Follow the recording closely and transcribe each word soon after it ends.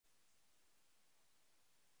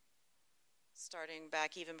starting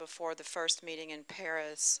back even before the first meeting in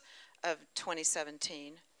Paris of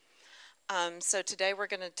 2017. So today we're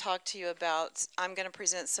going to talk to you about, I'm going to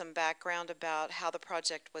present some background about how the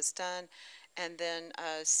project was done, and then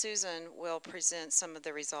Susan will present some of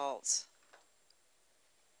the results.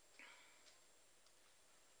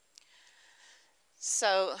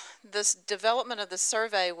 So this development of the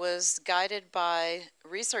survey was guided by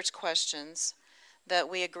research questions that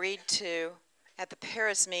we agreed to at the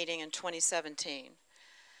Paris meeting in 2017.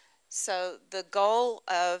 So the goal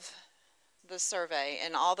of the survey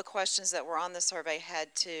and all the questions that were on the survey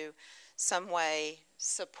had to some way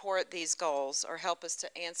support these goals or help us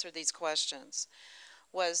to answer these questions,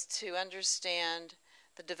 was to understand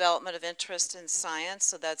the development of interest in science,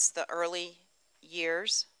 so that's the early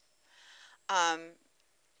years,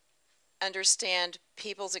 understand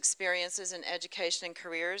people's experiences in education and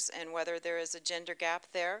careers and whether there is a gender gap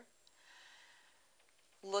there,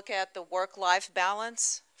 look at the work-life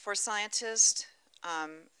balance for scientists.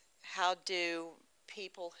 How do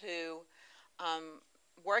people who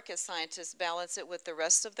work as scientists balance it with the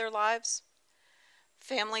rest of their lives?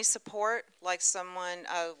 Family support, like someone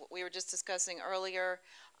we were just discussing earlier,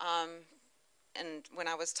 and when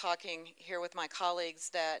I was talking here with my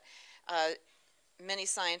colleagues, that many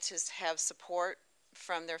scientists have support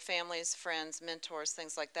from their families, friends, mentors,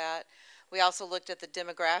 things like that. We also looked at the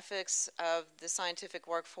demographics of the scientific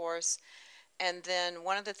workforce. And then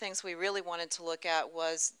one of the things we really wanted to look at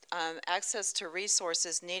was access to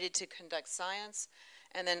resources needed to conduct science,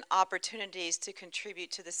 and then opportunities to contribute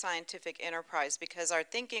to the scientific enterprise, because our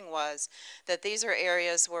thinking was that these are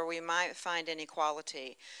areas where we might find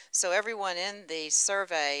inequality. So everyone in the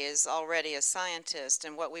survey is already a scientist,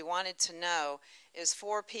 and what we wanted to know is,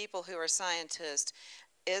 for people who are scientists,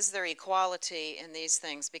 is there equality in these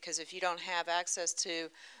things? Because if you don't have access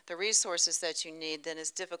to the resources that you need, then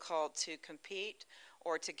it's difficult to compete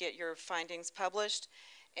or to get your findings published.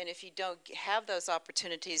 And if you don't have those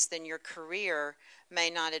opportunities, then your career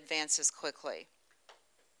may not advance as quickly.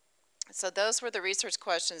 So those were the research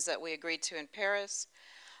questions that we agreed to in Paris.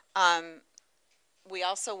 We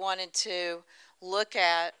also wanted to look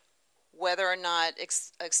at whether or not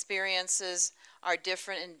experiences are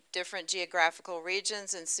different in different geographical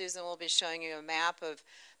regions, and Susan will be showing you a map of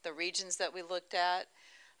the regions that we looked at.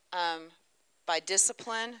 By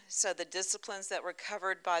discipline, so the disciplines that were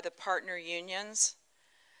covered by the partner unions,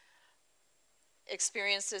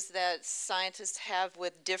 experiences that scientists have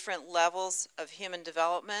with different levels of human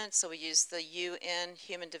development, so we used the UN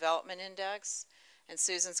Human Development Index, and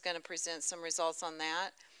Susan's going to present some results on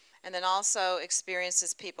that, and then also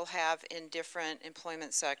experiences people have in different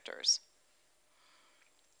employment sectors.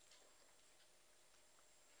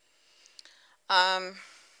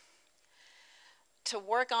 To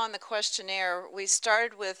work on the questionnaire, we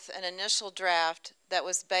started with an initial draft that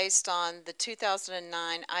was based on the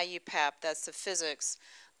 2009 IUPAP, that's the Physics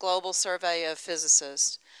Global Survey of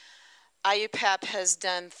Physicists. IUPAP has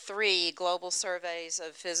done 3 global surveys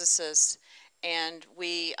of physicists, and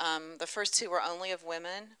the first 2 were only of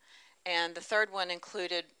women, and the third one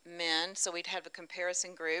included men, so we'd have a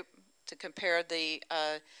comparison group to compare the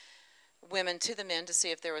women to the men to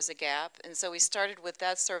see if there was a gap. And so we started with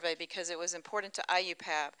that survey because it was important to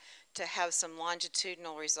IUPAP to have some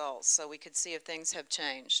longitudinal results so we could see if things have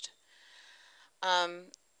changed.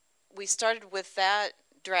 We started with that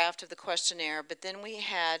draft of the questionnaire, but then we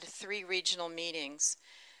had 3 regional meetings.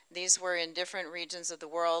 These were in different regions of the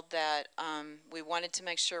world that we wanted to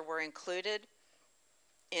make sure were included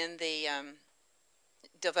in the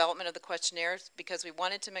development of the questionnaire, because we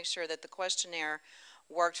wanted to make sure that the questionnaire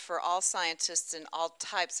worked for all scientists in all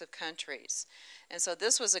types of countries. And so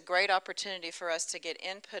this was a great opportunity for us to get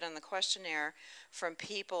input on the questionnaire from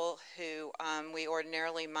people who we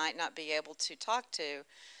ordinarily might not be able to talk to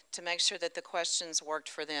make sure that the questions worked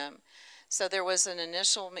for them. So there was an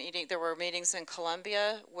initial meeting, there were meetings in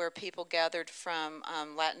Colombia where people gathered from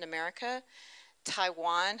Latin America,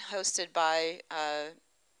 Taiwan, hosted by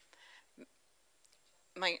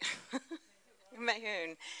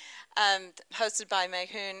Mayhoon. Hosted by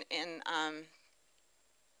Mayhoon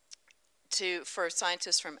for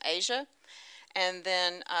scientists from Asia, and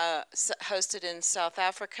then hosted in South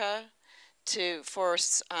Africa for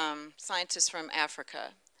scientists from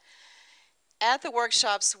Africa. At the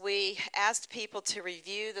workshops, we asked people to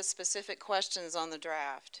review the specific questions on the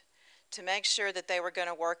draft to make sure that they were going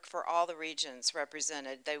to work for all the regions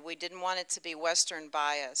represented. We didn't want it to be Western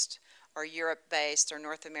biased or Europe-based or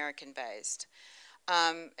North American-based.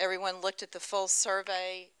 Everyone looked at the full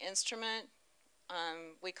survey instrument.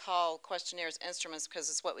 We call questionnaires instruments because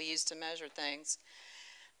it's what we use to measure things.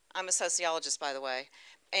 I'm a sociologist, by the way.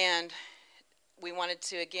 And we wanted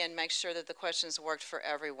to, again, make sure that the questions worked for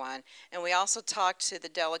everyone. And we also talked to the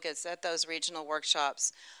delegates at those regional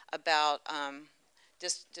workshops about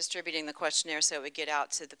distributing the questionnaire so it would get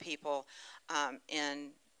out to the people in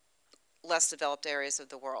less developed areas of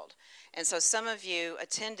the world. And so some of you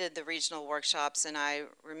attended the regional workshops, and I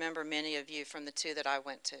remember many of you from the two that I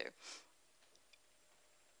went to.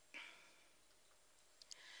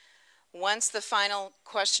 Once the final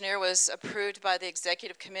questionnaire was approved by the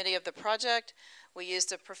executive committee of the project, we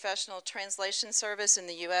used a professional translation service in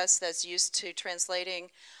the U.S. that's used to translating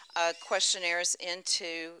questionnaires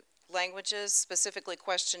into languages, specifically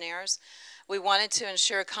questionnaires. We wanted to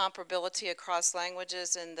ensure comparability across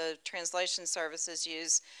languages, and the translation services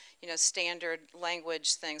use, standard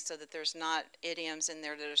language things so that there's not idioms in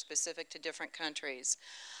there that are specific to different countries.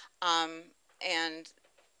 And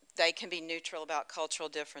they can be neutral about cultural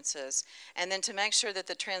differences. And then to make sure that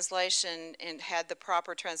the translation had the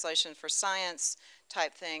proper translation for science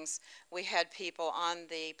type things, we had people on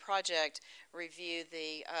the project review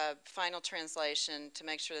the final translation to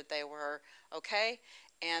make sure that they were okay.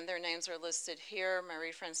 And their names are listed here: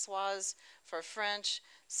 Marie-Françoise for French,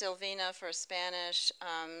 Silvina for Spanish,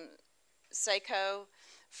 Seiko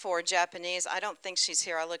for Japanese. I don't think she's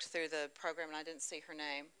here. I looked through the program and I didn't see her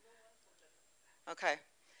name. Okay.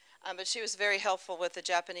 But she was very helpful with the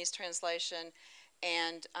Japanese translation.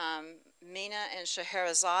 And Mina and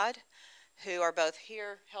Scheherazade, who are both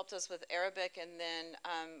here, helped us with Arabic. And then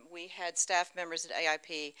we had staff members at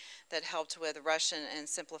AIP that helped with Russian and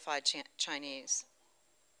simplified Chinese.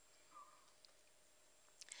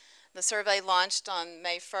 The survey launched on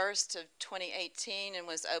May 1st of 2018 and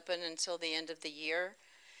was open until the end of the year.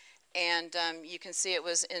 And you can see it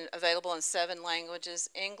was available in 7 languages: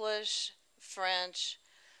 English, French,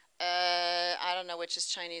 I don't know which is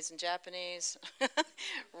Chinese and Japanese,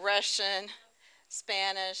 Russian,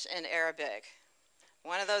 Spanish, and Arabic.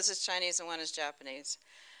 One of those is Chinese and one is Japanese.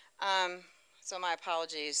 So my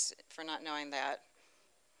apologies for not knowing that.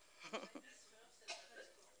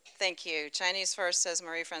 Thank you. Chinese first, says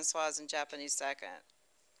Marie-Françoise, and Japanese second.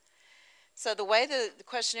 So the way the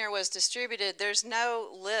questionnaire was distributed, there's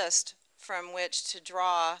no list from which to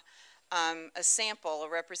draw a sample, a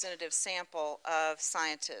representative sample of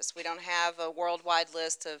scientists. We don't have a worldwide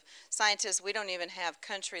list of scientists. We don't even have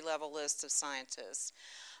country-level lists of scientists.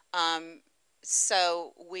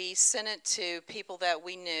 So we sent it to people that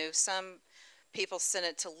we knew. Some people sent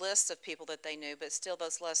it to lists of people that they knew, but still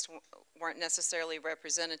those lists weren't necessarily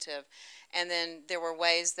representative. And then there were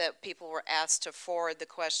ways that people were asked to forward the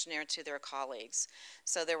questionnaire to their colleagues.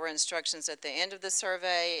 So there were instructions at the end of the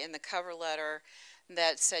survey in the cover letter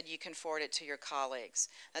that said you can forward it to your colleagues.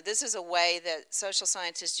 Now, this is a way that social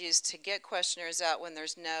scientists use to get questionnaires out when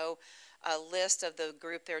there's no list of the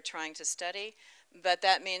group they're trying to study, but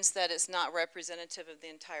that means that it's not representative of the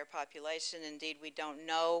entire population. Indeed, we don't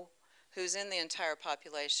know who's in the entire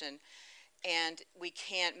population, and we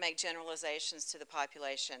can't make generalizations to the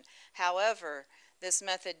population. However, this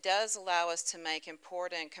method does allow us to make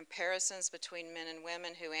important comparisons between men and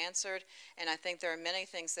women who answered, and I think there are many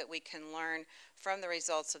things that we can learn from the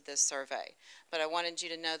results of this survey. But I wanted you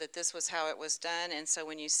to know that this was how it was done, and so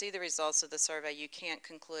when you see the results of the survey, you can't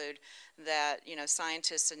conclude that,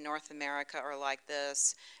 scientists in North America are like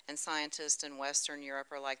this and scientists in Western Europe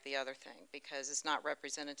are like the other thing, because it's not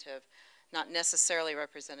representative, not necessarily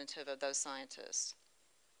representative of those scientists.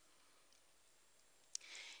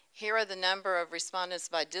 Here are the number of respondents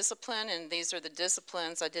by discipline, and these are the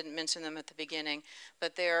disciplines. I didn't mention them at the beginning,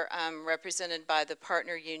 but they're represented by the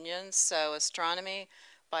partner unions, so astronomy,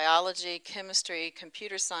 biology, chemistry,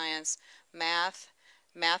 computer science, math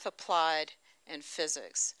applied, and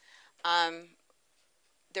physics.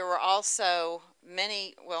 There were also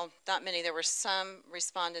many, well, not many, there were some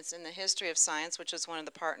respondents in the history of science, which was one of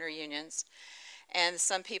the partner unions. And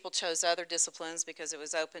some people chose other disciplines because it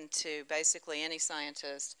was open to basically any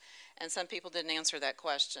scientist. And some people didn't answer that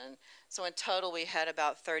question. So in total, we had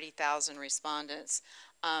about 30,000 respondents,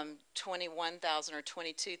 21,000 or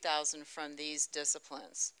 22,000 from these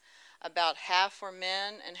disciplines. About half were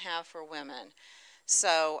men and half were women.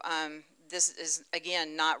 So this is,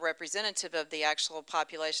 again, not representative of the actual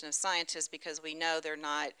population of scientists, because we know they're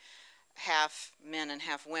not half men and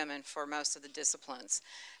half women for most of the disciplines.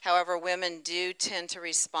 However, women do tend to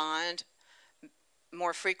respond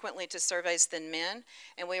more frequently to surveys than men,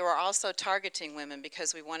 and we were also targeting women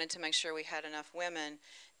because we wanted to make sure we had enough women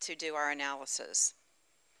to do our analysis.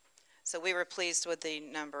 So we were pleased with the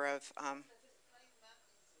number of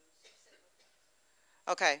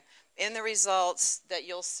okay, in the results that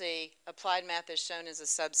you'll see, applied math is shown as a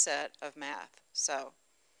subset of math. So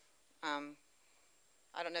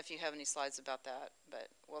I don't know if you have any slides about that, but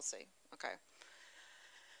we'll see. Okay.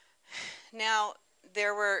 Now,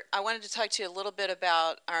 I wanted to talk to you a little bit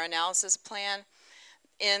about our analysis plan.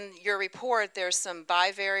 In your report, there's some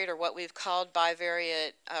bivariate, or what we've called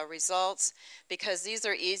bivariate results, because these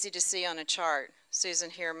are easy to see on a chart. Susan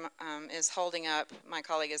here is holding up, my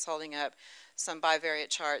colleague is holding up some bivariate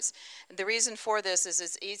charts. The reason for this is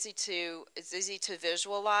it's easy to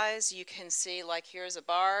visualize. You can see, like, here's a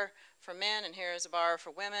bar for men and here's a bar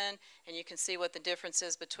for women, and you can see what the difference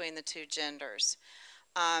is between the two genders.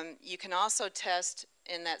 You can also test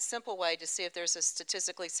in that simple way to see if there's a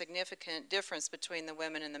statistically significant difference between the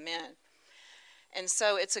women and the men. And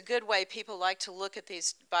so it's a good way. People like to look at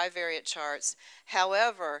these bivariate charts.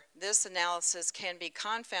 However, this analysis can be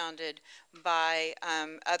confounded by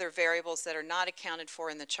other variables that are not accounted for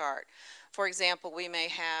in the chart. For example, we may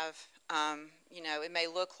have, it may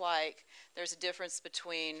look like there's a difference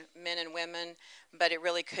between men and women, but it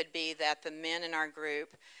really could be that the men in our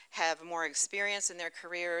group have more experience in their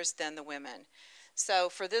careers than the women. So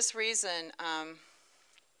for this reason,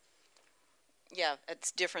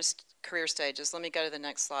 it's different career stages. Let me go to the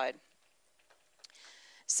next slide.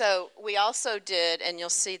 So we also did, and you'll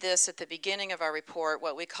see this at the beginning of our report,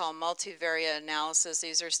 what we call multivariate analysis.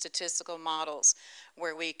 These are statistical models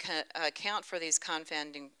where we can account for these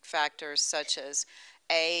confounding factors such as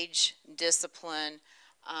age, discipline,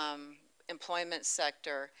 employment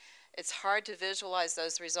sector. It's hard to visualize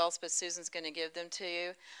those results, but Susan's going to give them to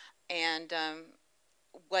you. And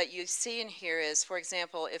what you see in here is, for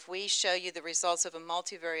example, if we show you the results of a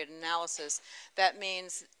multivariate analysis, that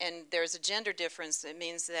means, and there's a gender difference, it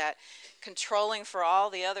means that controlling for all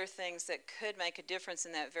the other things that could make a difference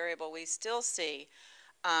in that variable, we still see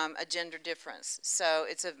a gender difference. So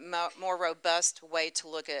it's a more robust way to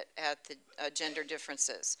look at the gender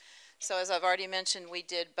differences. So as I've already mentioned, we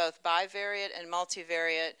did both bivariate and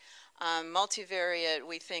multivariate. Multivariate,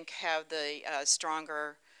 we think, have the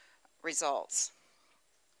stronger results.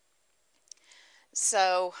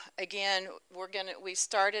 So again, we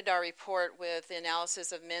started our report with the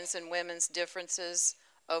analysis of men's and women's differences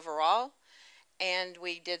overall, and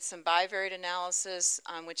we did some bivariate analysis,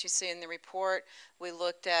 which you see in the report. We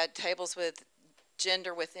looked at tables with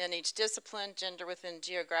gender within each discipline, gender within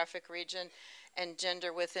geographic region, and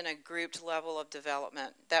gender within a grouped level of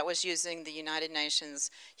development. That was using the United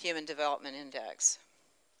Nations Human Development Index.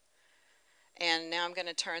 And now I'm going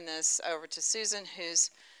to turn this over to Susan,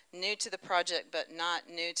 who's new to the project but not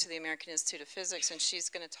new to the American Institute of Physics, and she's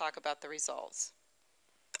going to talk about the results.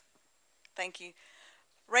 Thank you.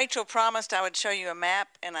 Rachel promised I would show you a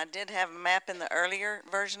map, and I did have a map in the earlier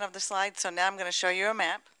version of the slide, so now I'm going to show you a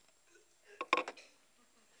map. What page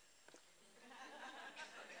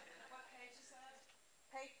is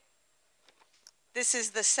that? This is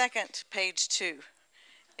the second page 2.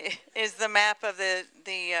 It is the map of the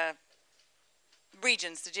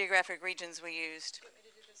regions, the geographic regions we used.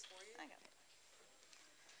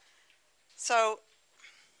 So,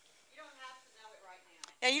 you don't have to know it right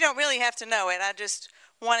now. Yeah, you don't really have to know it. I just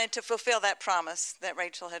wanted to fulfill that promise that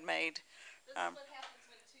Rachel had made. This is what happens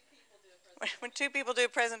when two people do a presentation. When two people do a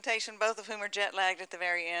presentation, both of whom are jet lagged at the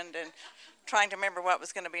very end and trying to remember what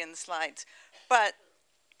was going to be in the slides. But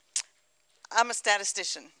I'm a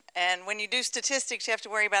statistician, and when you do statistics, you have to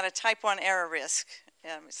worry about a type 1 error risk.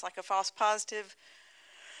 It's like a false positive.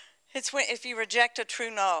 It's if you reject a true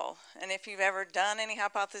null, and if you've ever done any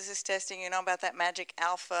hypothesis testing, you know about that magic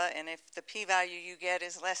alpha, and if the p-value you get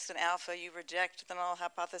is less than alpha, you reject the null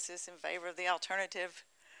hypothesis in favor of the alternative.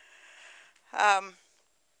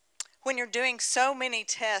 When you're doing so many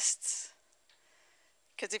tests,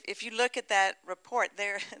 because if you look at that report,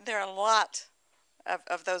 there are a lot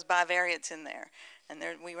of those bivariates in there, and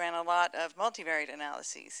we ran a lot of multivariate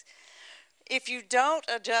analyses. If you don't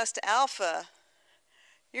adjust alpha,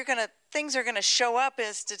 things are going to show up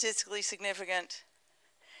as statistically significant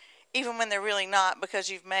even when they're really not, because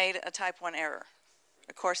you've made a type 1 error.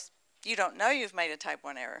 Of course, you don't know you've made a type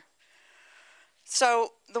 1 error.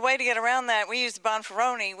 So the way to get around that, we use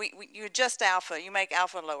Bonferroni. You adjust alpha. You make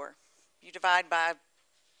alpha lower. You divide by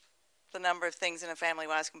the number of things in a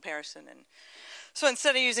family-wise comparison. And so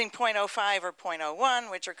instead of using 0.05 or 0.01,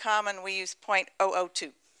 which are common, we use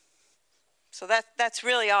 0.002. So that's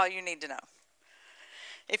really all you need to know.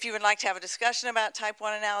 If you would like to have a discussion about type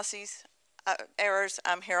 1 analyses, errors,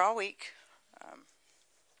 I'm here all week.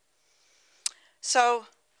 So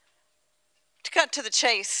to cut to the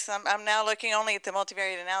chase, I'm now looking only at the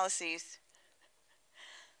multivariate analyses.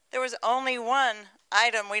 There was only one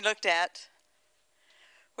item we looked at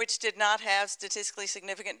which did not have statistically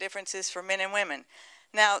significant differences for men and women.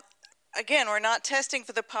 Now, again, we're not testing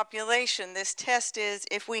for the population. This test is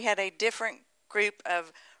if we had a different group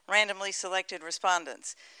of randomly selected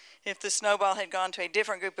respondents. If the snowball had gone to a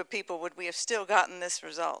different group of people, would we have still gotten this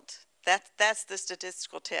result? That's the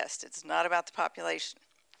statistical test. It's not about the population.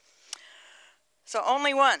 So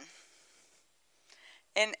only one.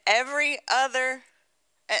 In every other,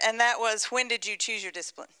 and that was, when did you choose your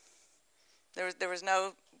discipline? There was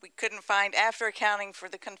no, we couldn't find, after accounting for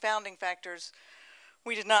the confounding factors,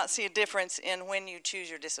 we did not see a difference in when you choose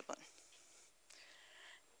your discipline.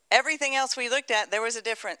 Everything else we looked at, there was a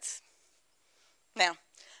difference. Now,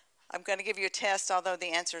 I'm going to give you a test, although the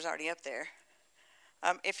answer is already up there.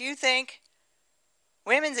 If you think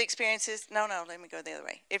women's experiences, no, let me go the other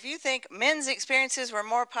way. If you think men's experiences were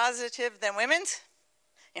more positive than women's,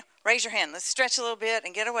 raise your hand. Let's stretch a little bit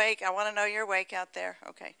and get awake. I want to know you're awake out there.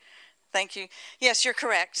 Okay, thank you. Yes, you're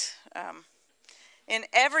correct. In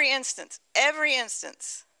every instance,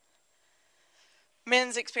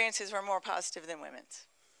 men's experiences were more positive than women's.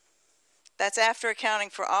 That's after accounting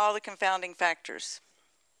for all the confounding factors.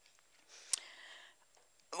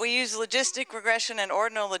 We use logistic regression and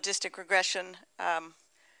ordinal logistic regression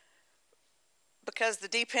because the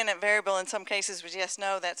dependent variable in some cases was yes,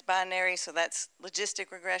 no, that's binary, so that's logistic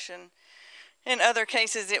regression. In other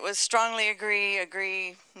cases, it was strongly agree,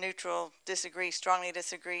 agree, neutral, disagree, strongly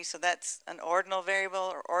disagree, so that's an ordinal variable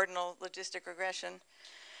or ordinal logistic regression.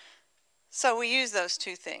 So we use those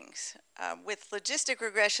two things. With logistic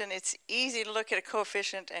regression, it's easy to look at a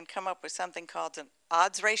coefficient and come up with something called an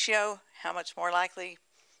odds ratio. How much more likely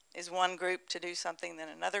is one group to do something than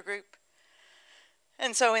another group?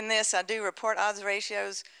 And so in this, I do report odds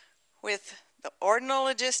ratios. With the ordinal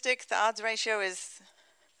logistic, the odds ratio is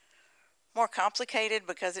more complicated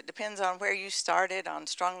because it depends on where you started on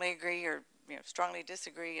strongly agree or strongly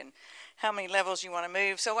disagree and how many levels you want to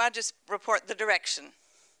move. So I just report the direction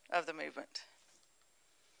of the movement.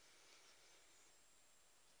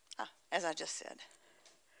 As I just said.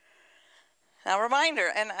 Now, reminder,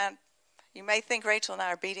 and you may think Rachel and I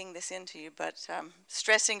are beating this into you, but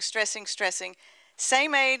stressing.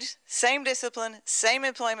 Same age, same discipline, same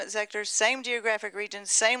employment sector, same geographic region,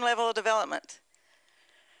 same level of development.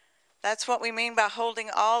 That's what we mean by holding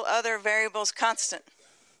all other variables constant.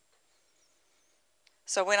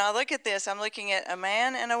 So when I look at this, I'm looking at a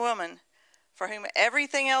man and a woman for whom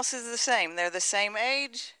everything else is the same. They're the same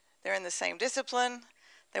age, they're in the same discipline,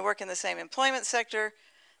 they work in the same employment sector,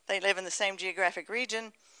 they live in the same geographic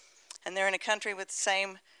region, and they're in a country with the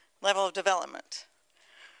same level of development.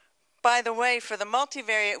 By the way, for the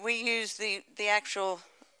multivariate, we use the actual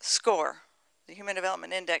score, the Human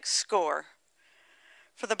Development Index score.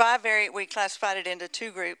 For the bivariate, we classified it into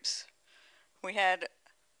two groups. We had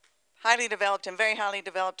highly developed and very highly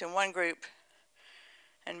developed in one group,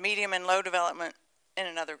 and medium and low development in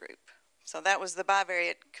another group. So that was the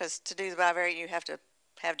bivariate, because to do the bivariate, you have to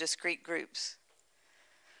have discrete groups.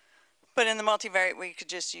 But in the multivariate, we could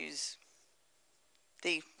just use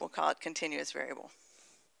the, we'll call it continuous variable.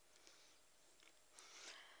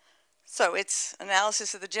 So it's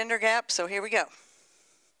analysis of the gender gap, so here we go.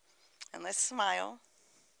 And let's smile.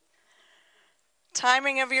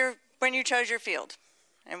 Timing of when you chose your field.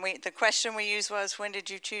 And the question we used was, when did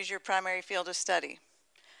you choose your primary field of study?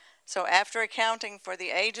 So after accounting for the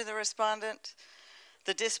age of the respondent,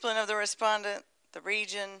 the discipline of the respondent, the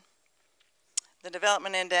region, the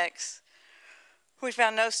development index, we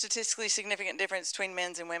found no statistically significant difference between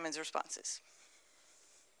men's and women's responses.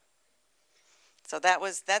 So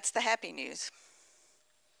that's the happy news.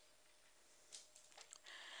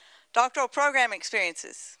 Doctoral program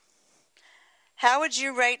experiences. How would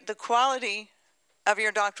you rate the quality of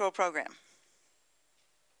your doctoral program?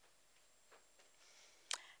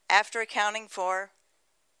 After accounting for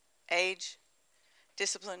age,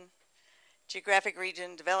 discipline, geographic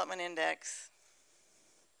region, development index,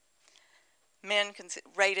 men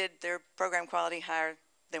rated their program quality higher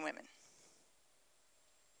than women.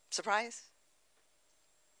 Surprise?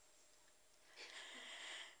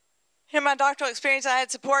 In my doctoral experience, I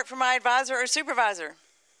had support from my advisor or supervisor.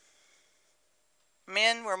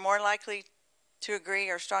 Men were more likely to agree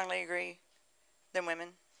or strongly agree than women.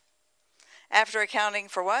 After accounting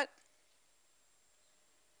for what?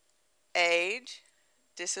 Age,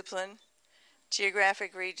 discipline,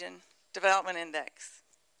 geographic region, development index.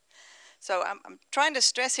 So I'm trying to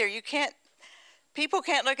stress here, people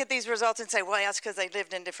can't look at these results and say, well, that's because they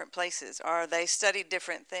lived in different places, or they studied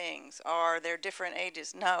different things, or they're different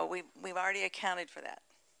ages. No, we've already accounted for that.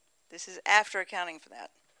 This is after accounting for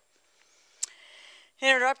that.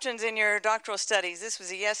 Interruptions in your doctoral studies. This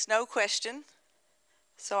was a yes-no question,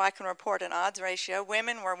 so I can report an odds ratio.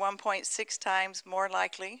 Women were 1.6 times more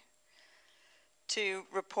likely to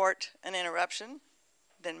report an interruption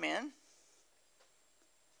than men.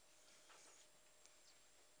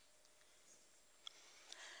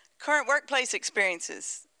 Current workplace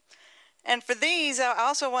experiences. And for these, I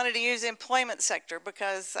also wanted to use employment sector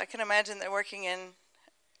because I can imagine that working in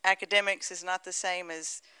academics is not the same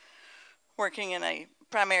as working in a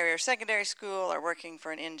primary or secondary school or working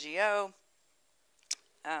for an NGO.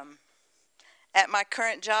 At my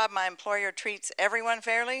current job, my employer treats everyone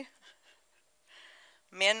fairly.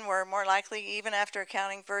 Men were more likely, even after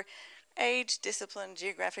accounting for age, discipline,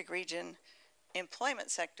 geographic region,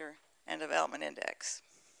 employment sector, and development index.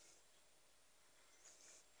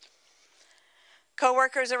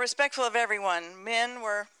 Co-workers are respectful of everyone. Men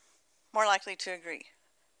were more likely to agree.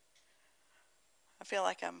 I feel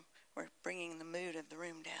like we're bringing the mood of the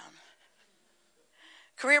room down.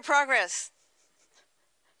 Career progress.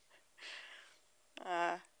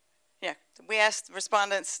 Yeah, we asked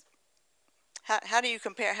respondents, how do you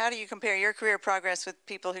compare your career progress with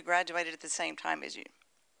people who graduated at the same time as you?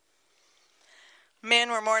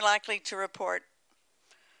 Men were more likely to report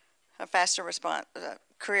a faster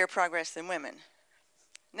career progress than women.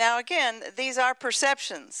 Now again, these are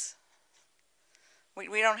perceptions.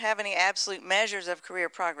 We don't have any absolute measures of career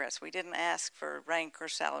progress. We didn't ask for rank or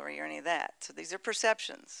salary or any of that. So these are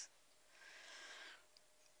perceptions.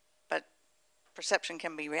 But perception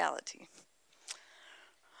can be reality.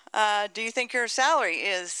 Do you think your salary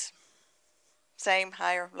is same,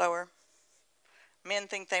 higher, lower? Men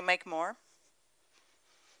think they make more.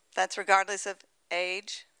 That's regardless of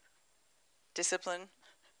age, discipline,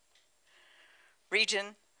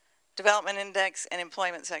 region, development index, and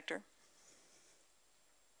employment sector.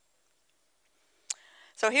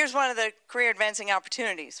 So here's one of the career advancing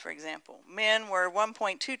opportunities, for example. Men were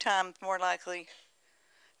 1.2 times more likely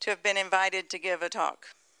to have been invited to give a talk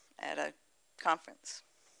at a conference.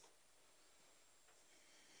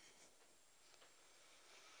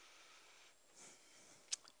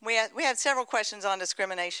 We had several questions on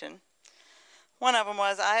discrimination. One of them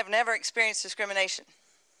was, I have never experienced discrimination.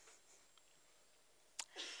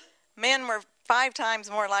 Men were 5 times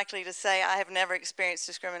more likely to say, I have never experienced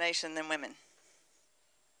discrimination than women.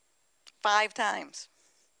 5 times.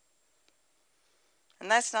 And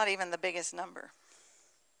that's not even the biggest number.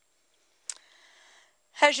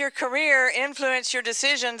 Has your career influenced your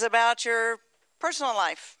decisions about your personal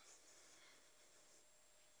life?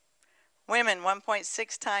 Women,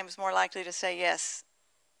 1.6 times more likely to say yes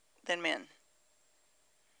than men.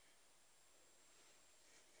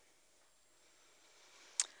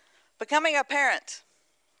 Becoming a parent.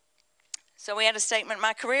 So we had a statement,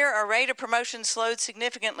 my career or rate of promotion slowed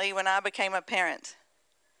significantly when I became a parent.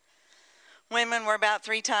 Women were about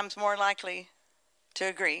 3 times more likely to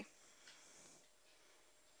agree.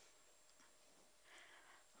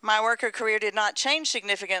 My work or career did not change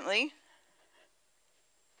significantly.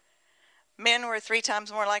 Men were 3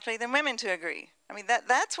 times more likely than women to agree. I mean,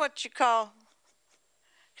 that's what you call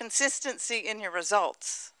consistency in your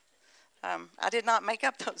results. I did not make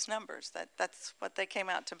up those numbers. That's what they came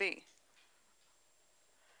out to be.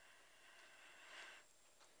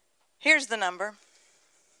 Here's the number.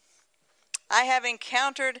 I have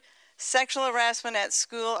encountered sexual harassment at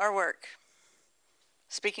school or work.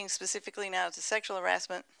 Speaking specifically now to sexual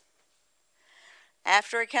harassment.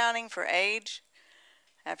 After accounting for age,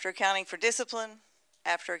 after accounting for discipline,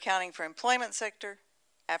 after accounting for employment sector,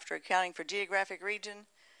 after accounting for geographic region,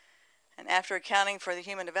 and after accounting for the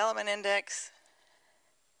Human Development Index,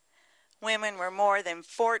 women were more than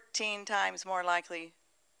 14 times more likely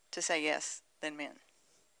to say yes than men.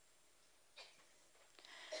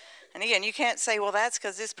 And again, you can't say, well, that's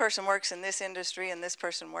because this person works in this industry and this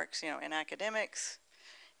person works, in academics.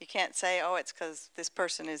 You can't say, oh, it's because this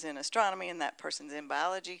person is in astronomy and that person's in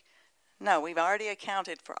biology. No, we've already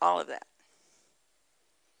accounted for all of that.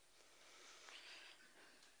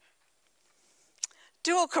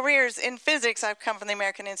 Dual careers in physics. I've come from the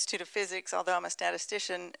American Institute of Physics, although I'm a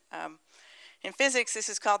statistician. In physics, this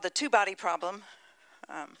is called the two-body problem.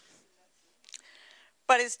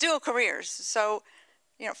 But it's dual careers. So,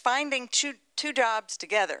 finding two jobs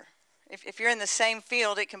together. If you're in the same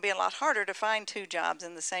field, it can be a lot harder to find 2 jobs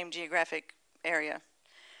in the same geographic area.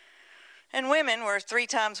 And women were 3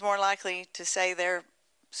 times more likely to say their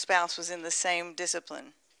spouse was in the same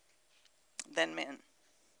discipline than men.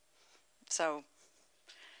 So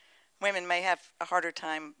women may have a harder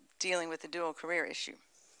time dealing with the dual career issue.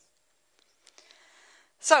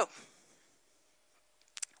 So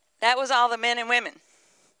that was all the men and women.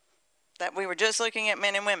 That we were just looking at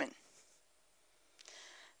men and women.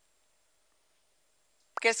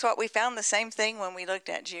 Guess what? We found the same thing when we looked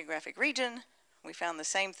at geographic region. We found the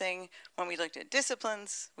same thing when we looked at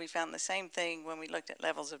disciplines. We found the same thing when we looked at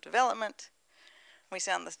levels of development. We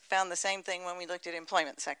found the same thing when we looked at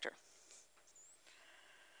employment sector.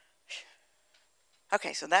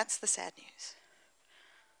 Okay, so that's the sad news.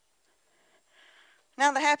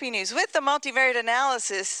 Now the happy news. With the multivariate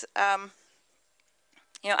analysis, I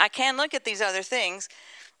can look at these other things,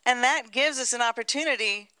 and that gives us an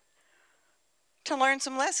opportunity to learn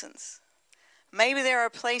some lessons. Maybe there are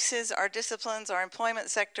places, or disciplines, or employment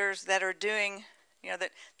sectors that are doing,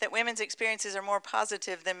 that women's experiences are more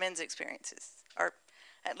positive than men's experiences, or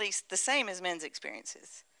at least the same as men's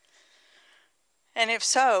experiences. And if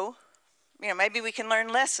so, maybe we can learn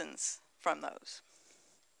lessons from those.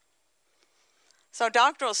 So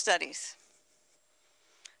doctoral studies.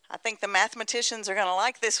 I think the mathematicians are going to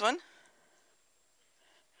like this one.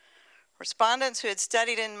 Respondents who had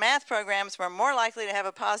studied in math programs were more likely to have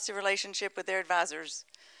a positive relationship with their advisors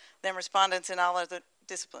than respondents in all other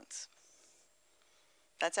disciplines.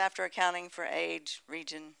 That's after accounting for age,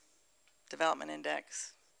 region, development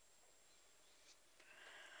index.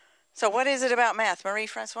 So what is it about math?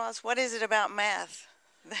 Marie-Françoise, what is it about math?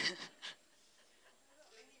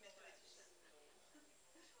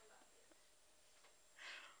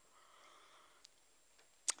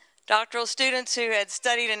 Doctoral students who had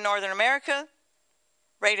studied in Northern America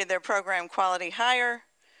rated their program quality higher.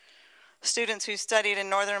 Students who studied in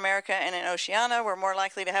Northern America and in Oceania were more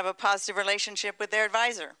likely to have a positive relationship with their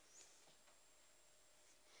advisor.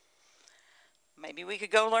 Maybe we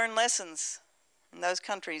could go learn lessons in those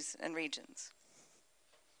countries and regions.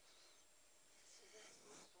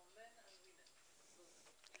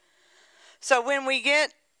 So when we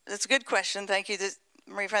get, that's a good question, thank you.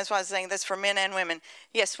 Marie-Françoise is saying that's for men and women.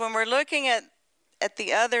 Yes, when we're looking at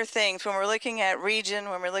the other things, when we're looking at region,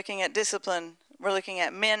 when we're looking at discipline, we're looking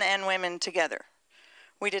at men and women together.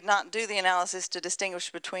 We did not do the analysis to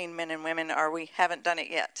distinguish between men and women, or we haven't done it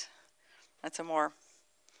yet. That's a more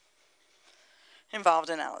involved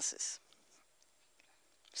analysis.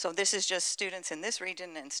 So this is just students in this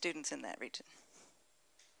region and students in that region.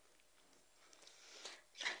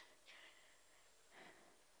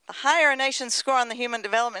 The higher a nation's score on the Human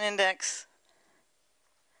Development Index,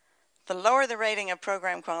 the lower the rating of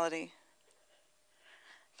program quality,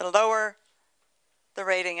 the lower the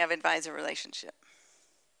rating of advisor relationship.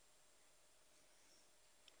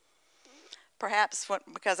 Perhaps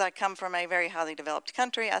because I come from a very highly developed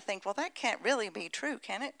country, I think, well, that can't really be true,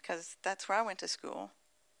 can it? Because that's where I went to school.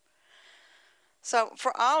 So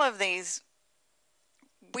for all of these,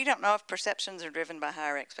 we don't know if perceptions are driven by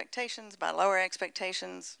higher expectations, by lower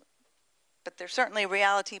expectations, but there's certainly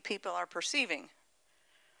reality people are perceiving.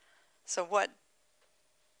 So what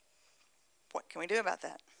can we do about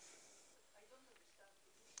that?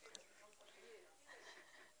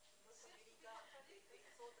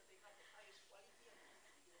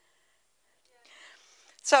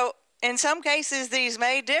 So in some cases, these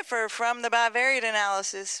may differ from the bivariate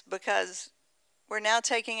analysis because we're now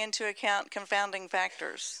taking into account confounding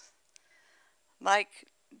factors like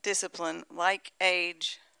discipline, like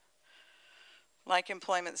age, like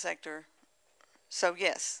employment sector. So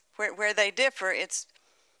yes, where they differ, it's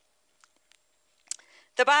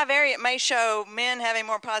the bivariate may show men having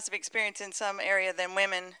more positive experience in some area than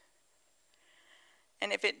women.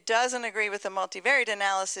 And if it doesn't agree with the multivariate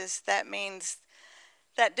analysis, that means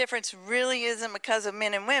that difference really isn't because of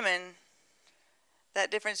men and women.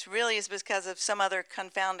 That difference really is because of some other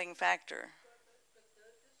confounding factor.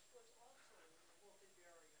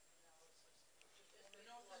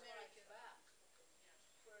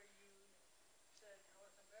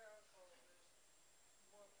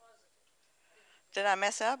 Did I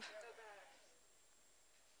mess up?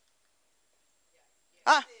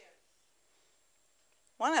 Ah,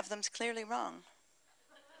 one of them's clearly wrong.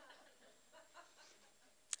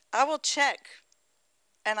 I will check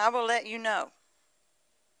and I will let you know.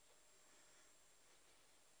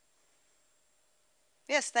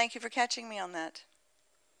 Yes, thank you for catching me on that.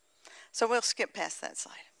 So we'll skip past that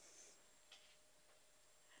slide.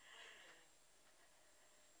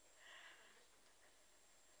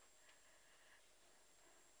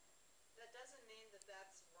 That doesn't mean that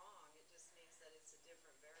that's wrong. It just means that it's a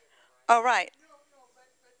different variable, right? Oh, right.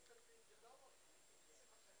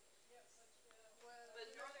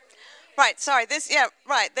 Right, sorry,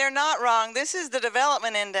 right, they're not wrong. This is the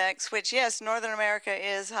development index, which, yes, Northern America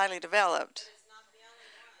is highly developed.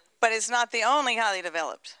 But it's not the only highly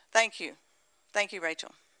developed. Thank you. Thank you,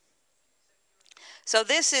 Rachel. So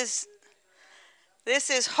this is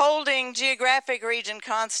holding geographic region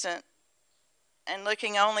constant and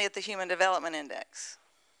looking only at the Human Development Index.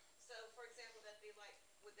 So, for example,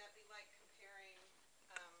 would that be like comparing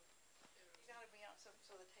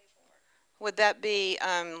Would that be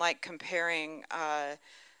like comparing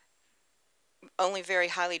only very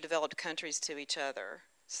highly developed countries to each other?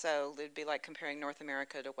 So it would be like comparing North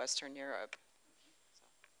America to Western Europe.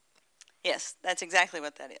 Yes, that's exactly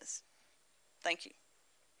what that is. Thank you.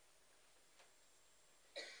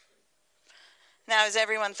 Now, is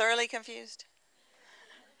everyone thoroughly confused?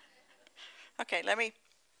 Okay,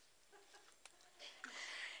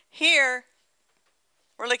 here,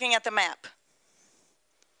 we're looking at the map.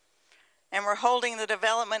 And we're holding the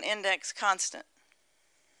development index constant.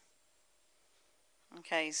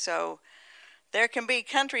 Okay, so there can be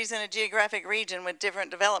countries in a geographic region with different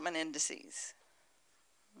development indices.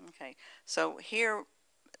 Okay, so here,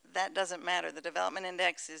 that doesn't matter. The development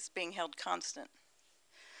index is being held constant.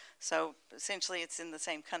 So essentially, it's in the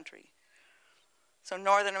same country. So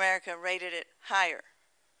Northern America rated it higher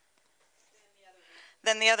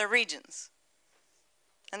than the other regions.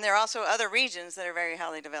 And there are also other regions that are very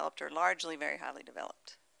highly developed or largely very highly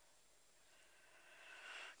developed.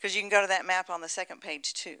 Because you can go to that map on the second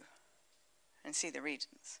page too and see the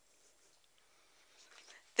regions.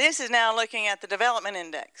 This is now looking at the development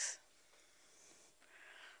index.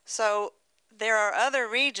 So there are other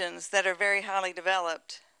regions that are very highly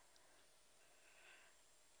developed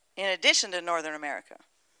in addition to Northern America.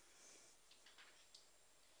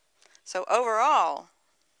 So overall,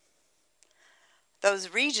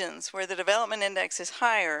 those regions where the development index is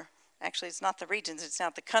higher, actually it's not the regions, it's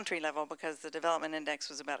not the country level because the development index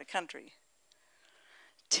was about a country,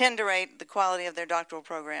 tend to rate the quality of their doctoral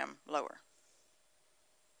program lower.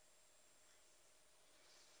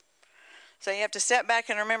 So you have to step back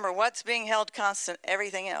and remember what's being held constant,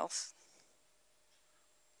 everything else.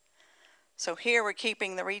 So here we're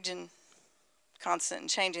keeping the region constant and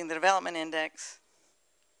changing the development index.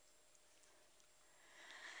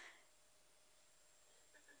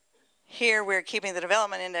 Here we're keeping the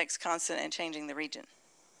development index constant and changing the region.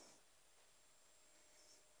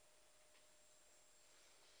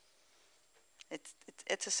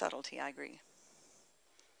 It's a subtlety, I agree.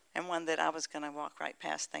 And one that I was going to walk right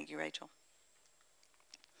past. Thank you, Rachel.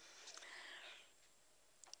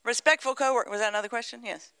 Respectful coworker. Was that another question?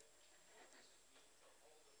 Yes.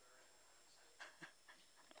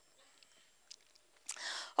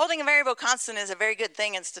 Holding a variable constant is a very good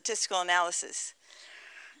thing in statistical analysis.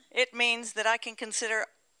 It means that I can consider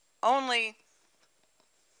only,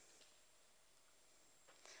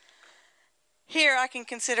 here I can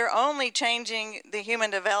consider only changing the human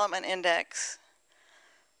development index,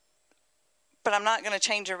 but I'm not going to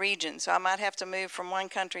change a region. So I might have to move from one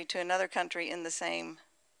country to another country in the same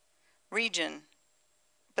region,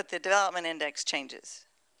 but the development index changes.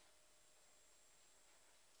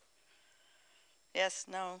 Yes,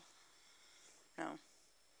 no, no.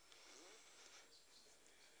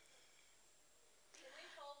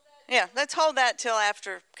 Yeah, let's hold that till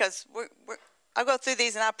after, because I'll go through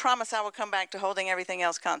these and I promise I will come back to holding everything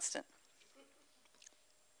else constant.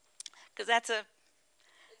 Because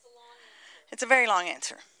it's a very long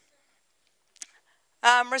answer.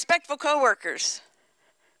 Respectful coworkers.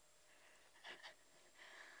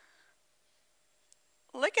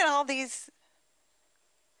 Look at all these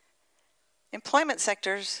employment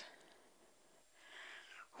sectors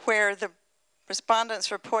where the respondents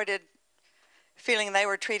reported feeling they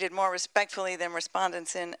were treated more respectfully than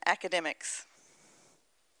respondents in academics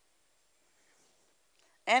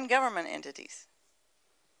and government entities.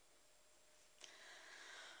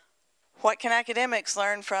 What can academics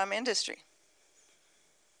learn from industry?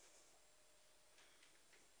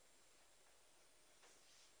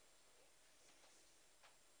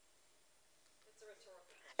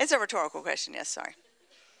 It's a rhetorical question, yes, sorry.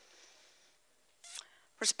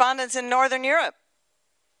 Respondents in Northern Europe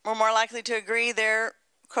were more likely to agree their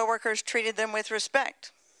coworkers treated them with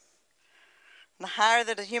respect. The higher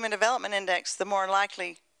the human development index, the more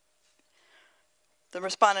likely the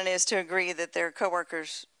respondent is to agree that their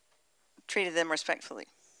coworkers treated them respectfully.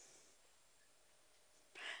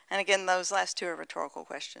 And again, those last two are rhetorical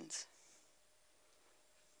questions.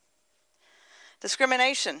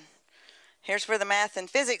 Discrimination. Here's where the math and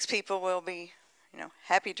physics people will be,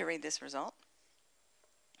 happy to read this result.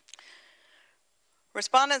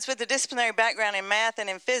 Respondents with a disciplinary background in math and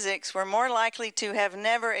in physics were more likely to have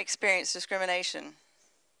never experienced discrimination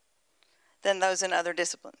than those in other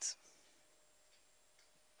disciplines.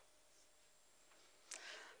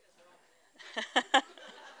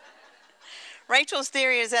 Rachel's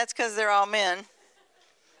theory is that's because they're all men.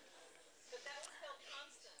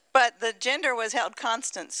 But the gender was held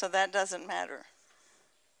constant, so that doesn't matter.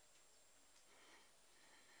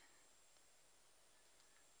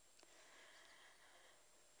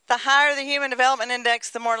 The higher the Human Development Index,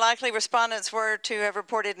 the more likely respondents were to have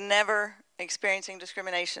reported never experiencing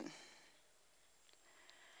discrimination.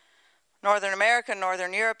 Northern America,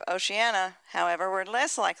 Northern Europe, Oceania, however, were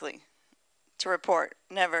less likely to report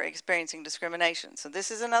never experiencing discrimination. So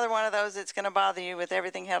this is another one of those that's going to bother you with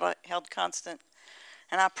everything held constant,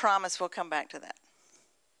 and I promise we'll come back to that,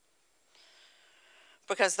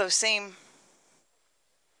 because those seem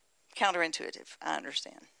counterintuitive, I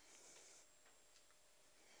understand.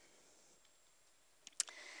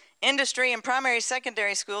 Industry and primary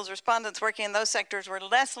secondary schools, respondents working in those sectors were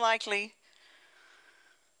less likely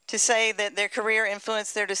to say that their career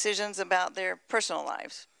influenced their decisions about their personal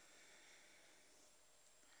lives.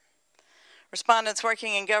 Respondents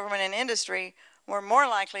working in government and industry were more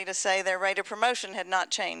likely to say their rate of promotion had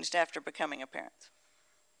not changed after becoming a parent.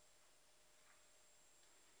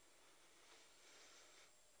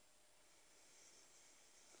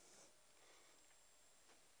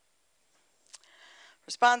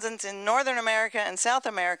 Respondents in Northern America and South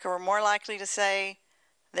America were more likely to say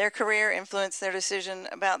their career influenced their decision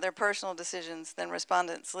about their personal decisions than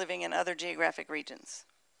respondents living in other geographic regions.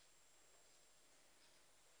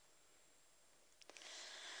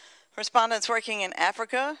 Respondents working in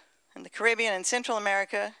Africa, and the Caribbean and Central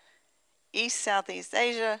America, East, Southeast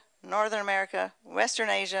Asia, Northern America, Western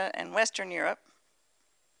Asia, and Western Europe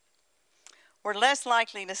were less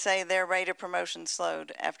likely to say their rate of promotion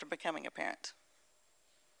slowed after becoming a parent.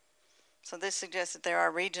 So this suggests that there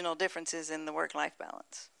are regional differences in the work-life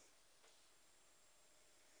balance.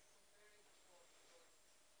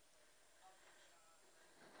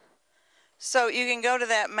 So you can go to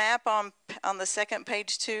that map on the second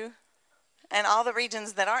page too, and all the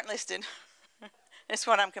regions that aren't listed is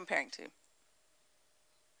what I'm comparing to.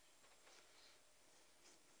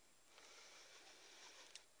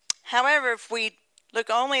 However, if we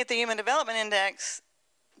look only at the Human Development Index,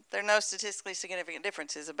 there are no statistically significant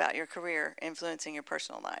differences about your career influencing your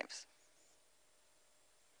personal lives.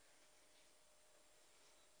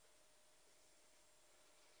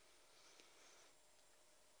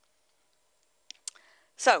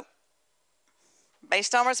 So,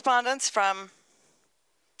 based on respondents from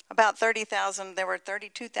about 30,000, there were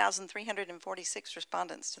 32,346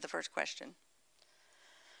 respondents to the first question.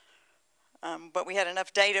 But we had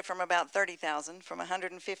enough data from about 30,000 from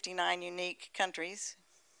 159 unique countries.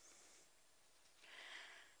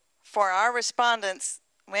 For our respondents,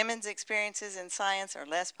 women's experiences in science are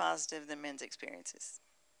less positive than men's experiences.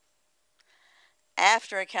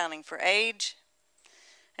 After accounting for age,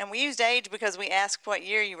 and we used age because we asked what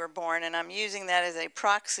year you were born, and I'm using that as a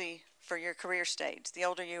proxy for your career stage. The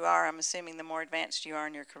older you are, I'm assuming the more advanced you are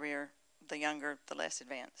in your career. The younger, the less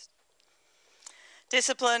advanced.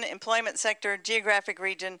 Discipline, employment sector, geographic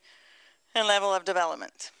region, and level of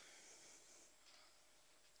development.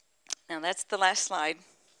 Now that's the last slide.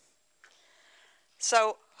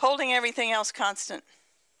 So, holding everything else constant.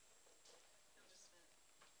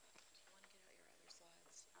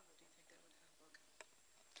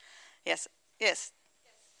 Yes, yes.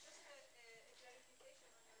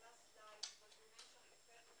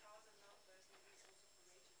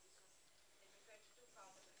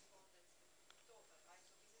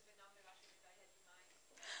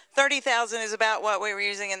 $30,000 is about what we were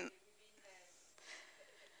using in.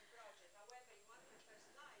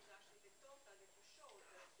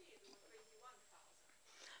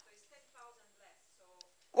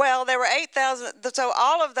 Well, there were 8,000, so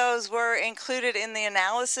all of those were included in the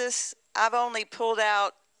analysis. I've only pulled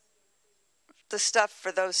out the stuff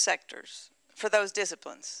for those sectors, for those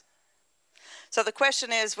disciplines. So the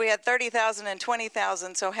question is, we had 30,000 and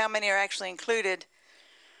 20,000, so how many are actually included?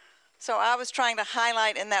 So I was trying to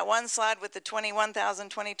highlight in that one slide with the 21,000,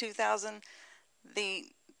 22,000, the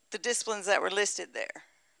disciplines that were listed there.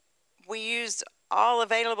 We used all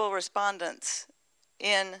available respondents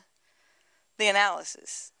in the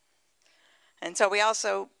analysis. And so we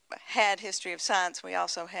also had history of science. We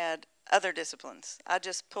also had other disciplines. I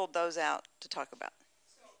just pulled those out to talk about.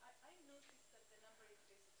 So I noticed that the number of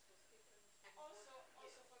visits was different. Also for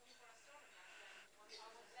people astronomers, and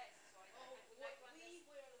I was less. So I would like to we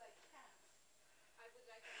were like 10. I would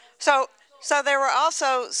like to So there were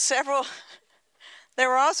also several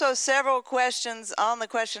there were also several questions on the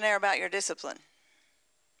questionnaire about your discipline.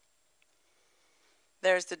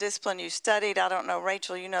 There's the discipline you studied. I don't know,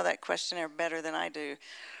 Rachel, you know that questionnaire better than I do.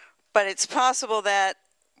 But it's possible that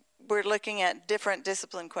we're looking at different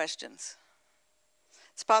discipline questions.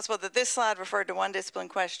 It's possible that this slide referred to one discipline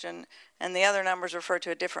question and the other numbers refer to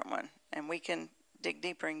a different one. And we can dig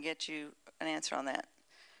deeper and get you an answer on that.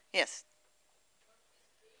 Yes?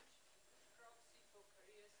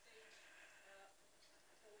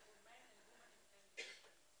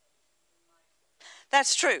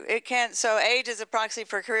 That's true. It can, so age is a proxy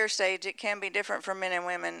for career stage. It can be different for men and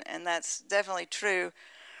women, and that's definitely true.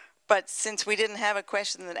 But since we didn't have a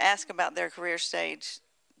question that asked about their career stage,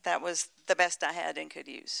 that was the best I had and could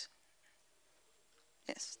use.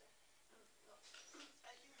 Yes.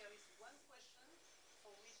 I think there is one question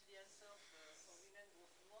for which the answer for women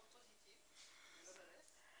was more positive, nonetheless,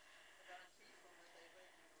 apparently from what I read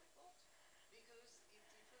in the report, because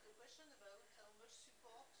it was a question about how much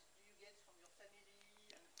support do you get from your family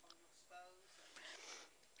and from your spouse. And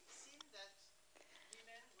it seemed that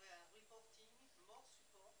women were reporting more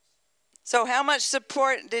support. So how much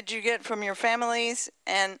support did you get from your families?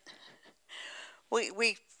 And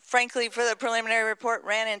we frankly, for the preliminary report,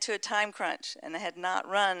 ran into a time crunch and had not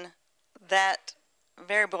run that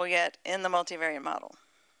variable yet in the multivariate model.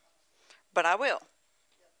 But I will.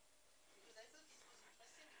 Because I thought this was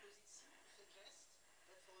interesting because it seemed to suggest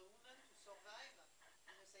that for a woman to survive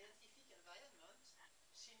in a scientific environment,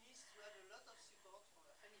 she needs to have a lot of support from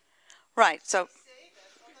her family. Right. So Say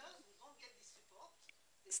that others who don't get this support,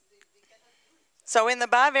 they cannot do it. So in the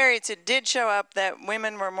bivariates, it did show up that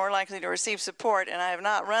women were more likely to receive support, and I have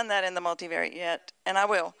not run that in the multivariate yet, and I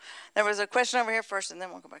will. There was a question over here first, and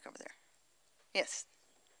then we'll go back over there. Yes.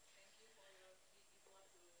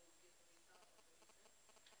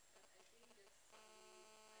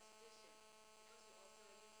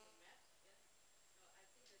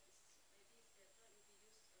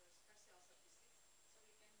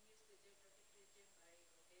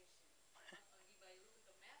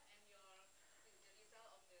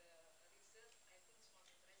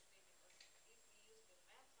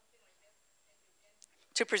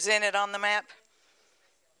 To present it on the map?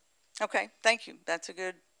 Okay, thank you. That's a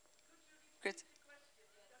good.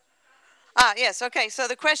 Yes, okay. So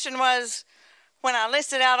the question was, when I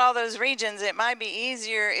listed out all those regions, it might be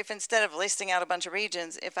easier if instead of listing out a bunch of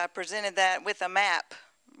regions, if I presented that with a map,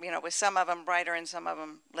 you know, with some of them brighter and some of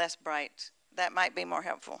them less bright. That might be more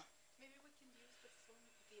helpful. Maybe we can use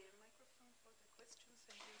the microphone for the questions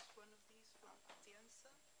and use one of these for the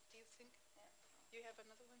answer. Do you think? Yeah. You have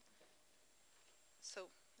another one? So,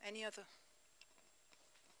 any other?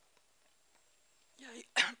 Yeah,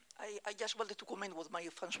 I just wanted to comment what my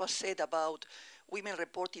Francois said about women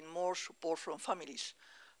reporting more support from families.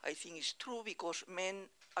 I think it's true because men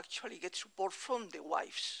actually get support from the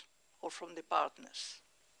wives or from the partners,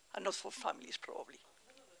 and not from families probably.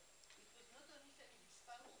 No, it was not only family,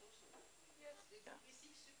 spouse also. Yes, they could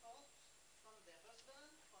receive support from their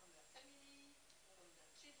husband, from their family, from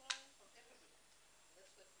their children, from everybody.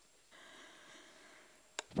 That's what we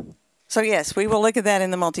said. So yes, we will look at that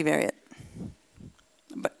in the multivariate.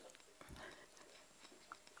 But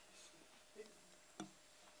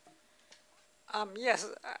yes,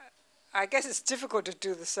 I guess it's difficult to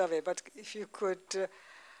do the survey, but if you could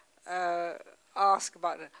ask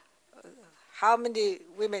about how many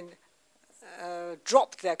women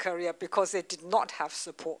dropped their career because they did not have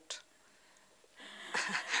support.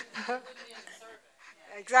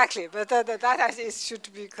 Exactly, but that should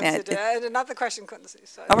be considered. And another question,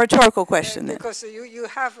 sorry, a rhetorical question then. because you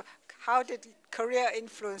have, how did career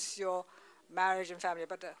influence your marriage and family?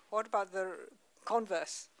 But what about the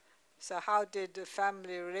converse? So how did the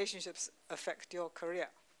family relationships affect your career?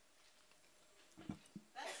 That's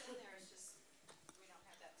in there, it's just, we don't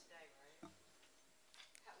have that today, right?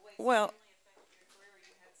 Well, Family affected your career,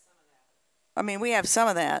 you had some of that. I mean, we have some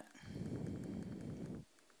of that.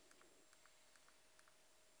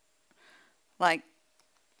 Like,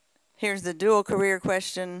 here's the dual career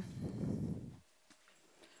question.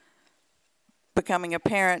 Becoming a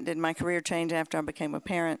parent, did my career change after I became a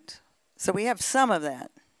parent? So we have some of that.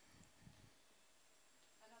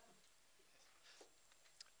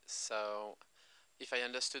 So, if I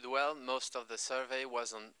understood well, most of the survey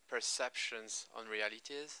was on perceptions on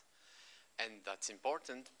realities, and that's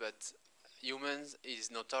important, but humans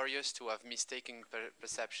is notorious to have mistaken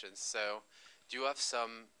perceptions. So, do you have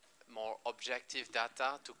some more objective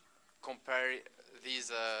data to compare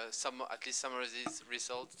these, at least some of these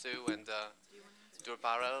results to, and do a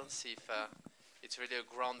parallel, see if it's really a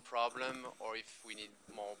ground problem or if we need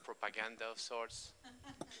more propaganda of sorts?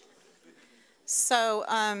 So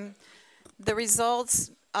the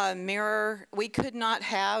results mirror, we could not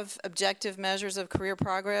have objective measures of career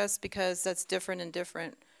progress because that's different in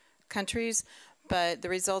different countries, but the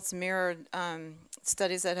results mirror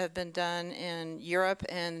studies that have been done in Europe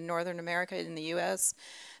and Northern America, in the US,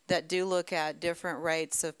 that do look at different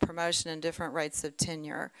rates of promotion and different rates of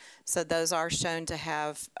tenure. So those are shown to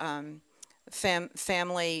have,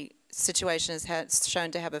 family situations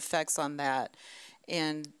shown to have effects on that.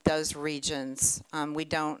 in those regions. I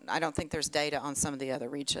don't think there's data on some of the other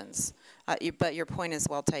regions, but your point is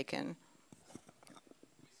well taken.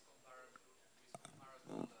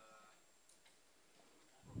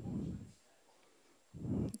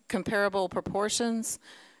 Comparable proportions?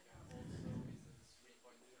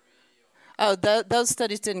 Oh, those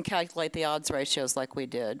studies didn't calculate the odds ratios like we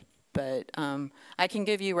did, but I can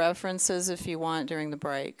give you references if you want during the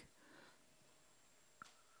break.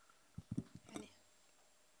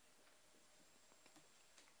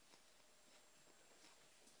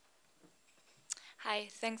 Hi,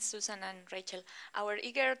 thanks Susan and Rachel. Our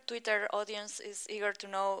eager Twitter audience is eager to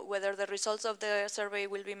know whether the results of the survey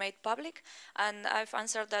will be made public, and I've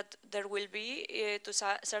answered that there will be, to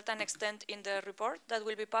a certain extent, in the report that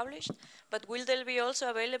will be published, but will they be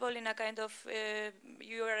also available in a kind of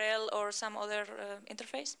URL or some other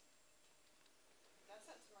interface?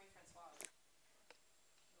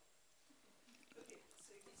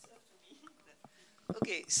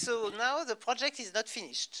 Okay, so now the project is not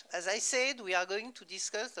finished. As I said, we are going to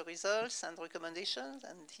discuss the results and recommendations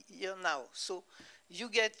and here now. So you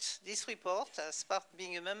get this report as part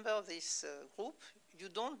being a member of this group. You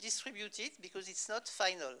don't distribute it because it's not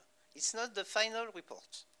final. It's not the final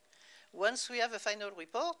report. Once we have a final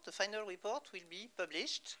report, the final report will be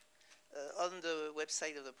published on the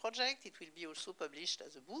website of the project. It will be also published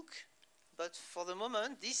as a book. But for the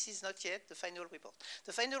moment, this is not yet the final report.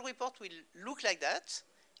 The final report will look like that.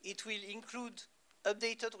 It will include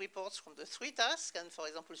updated reports from the 3 tasks. And for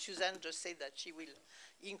example, Suzanne just said that she will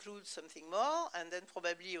include something more. And then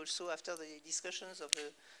probably also after the discussions of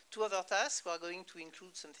the 2 other tasks, we are going to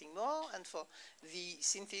include something more. And for the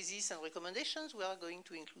synthesis and recommendations, we are going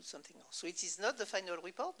to include something more. So it is not the final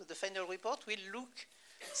report, but the final report will look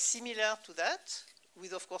similar to that,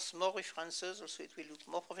 with, of course, more references. Also, it will look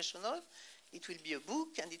more professional. It will be a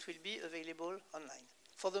book, and it will be available online.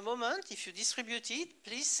 For the moment, if you distribute it,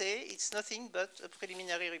 please say it's nothing but a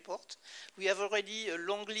preliminary report. We have already a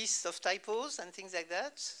long list of typos and things like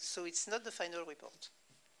that, so it's not the final report.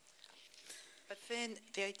 But then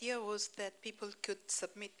the idea was that people could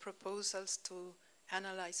submit proposals to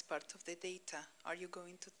analyze part of the data. Are you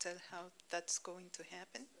going to tell how that's going to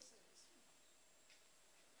happen?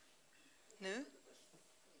 No?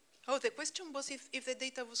 Oh, the question was if the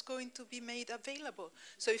data was going to be made available.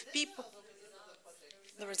 So if people...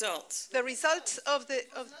 The results. The results of the...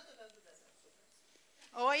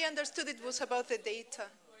 Oh, I understood it was about the data.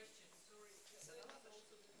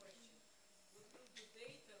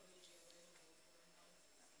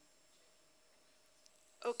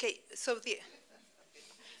 Okay, so the...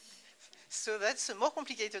 So that's a more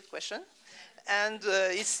complicated question. And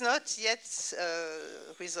it's not yet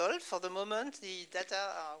resolved. For the moment, the data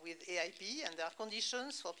are with AIP, and there are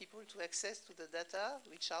conditions for people to access to the data,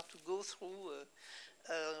 which are to go through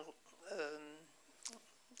an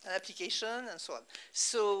application and so on.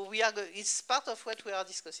 So it's part of what we are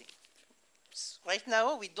discussing. Right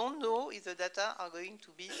now, we don't know if the data are going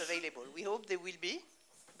to be available. We hope they will be,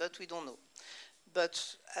 but we don't know.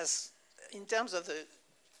 But as in terms of the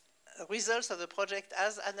results of the project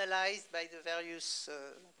as analyzed by the various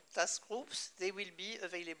task groups, they will be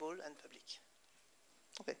available and public.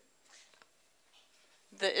 Okay.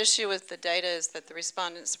 The issue with the data is that the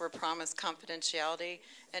respondents were promised confidentiality,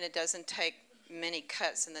 and it doesn't take many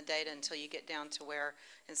cuts in the data until you get down to where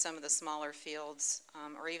in some of the smaller fields,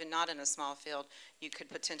 or even not in a small field, you could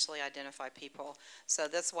potentially identify people. So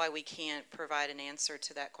that's why we can't provide an answer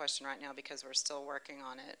to that question right now, because we're still working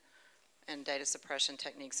on it and data suppression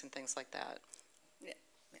techniques and things like that. Yeah.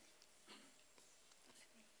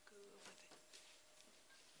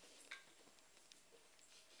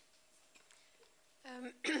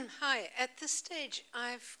 Hi, at this stage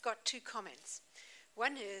I've got 2 comments.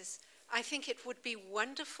 One is, I think it would be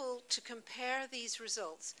wonderful to compare these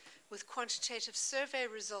results with quantitative survey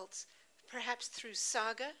results, perhaps through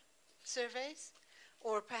SAGA surveys,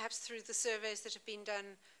 or perhaps through the surveys that have been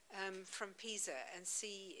done from PISA, and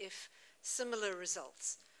see if similar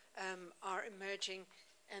results are emerging.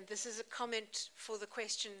 And this is a comment for the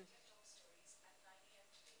question.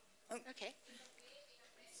 Okay.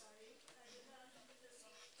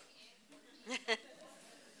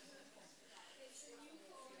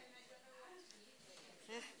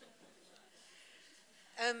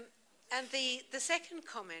 And the second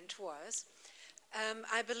comment was,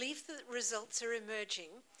 I believe that results are emerging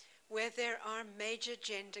where there are major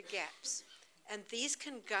gender gaps. And these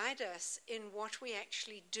can guide us in what we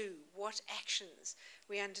actually do, what actions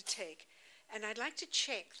we undertake. And I'd like to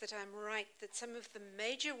check that I'm right, that some of the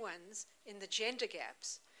major ones in the gender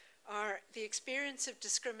gaps are the experience of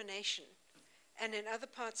discrimination and in other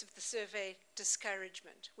parts of the survey,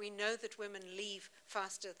 discouragement. We know that women leave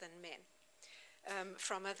faster than men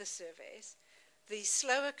from other surveys. The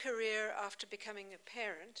slower career after becoming a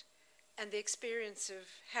parent, and the experience of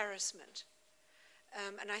harassment.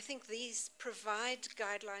 And I think these provide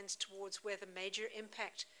guidelines towards where the major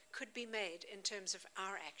impact could be made in terms of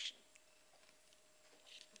our action.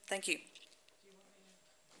 Thank you.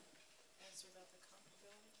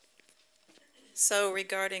 So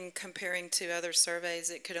regarding comparing to other surveys,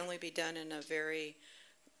 it could only be done in a very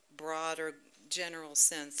broad or general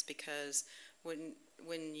sense, because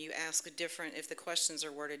when you ask different, if the questions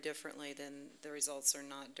are worded differently, then the results are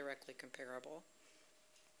not directly comparable.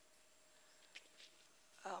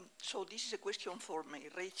 So this is a question for my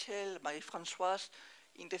Rachel, my Françoise.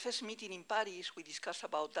 In the first meeting in Paris, we discussed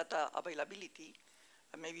about data availability,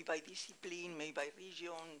 maybe by discipline, maybe by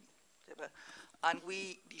region, whatever. And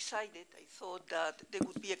we decided, I thought, that there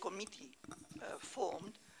would be a committee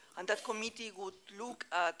formed, and that committee would look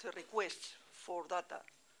at requests for data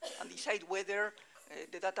and decide whether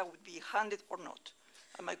the data would be handed or not.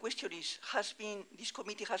 And my question is, this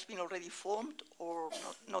committee has been already formed or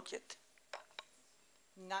not yet?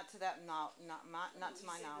 Not to that, not to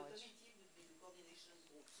my knowledge.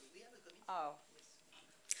 Oh.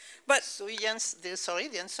 But so the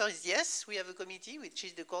answer is yes, we have a committee, which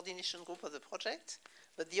is the coordination group of the project.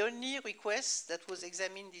 But the only request that was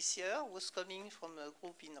examined this year was coming from a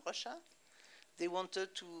group in Russia. They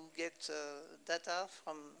wanted to get data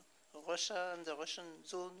from Russia and the Russian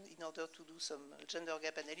zone in order to do some gender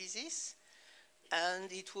gap analysis.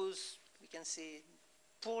 And it was, we can say,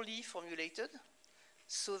 poorly formulated.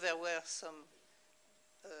 So there were some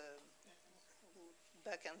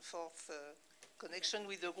back and forth connection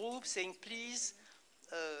with the group saying, please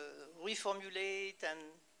reformulate and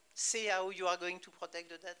say how you are going to protect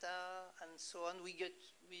the data and so on. We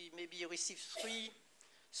maybe received 3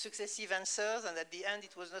 successive answers, and at the end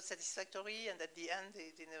it was not satisfactory, and at the end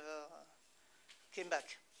they never came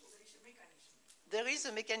back. There is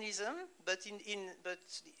a mechanism, but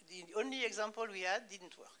the only example we had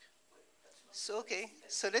didn't work. So okay,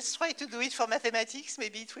 so let's try to do it for mathematics.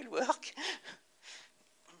 Maybe it will work.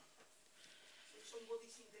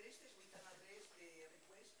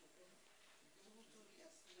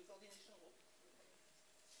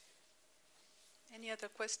 Any other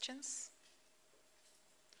questions?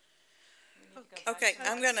 Okay,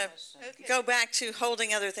 I'm going to go back to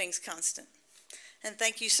holding other things constant. And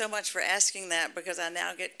thank you so much for asking that, because I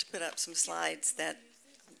now get to put up some slides that,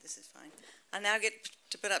 this is fine. I now get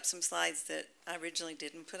to put up some slides that I originally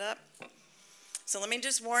didn't put up. So let me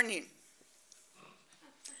just warn you.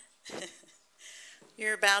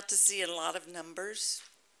 You're about to see a lot of numbers.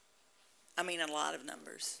 I mean, a lot of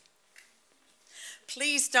numbers.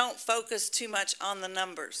 Please don't focus too much on the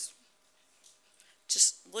numbers.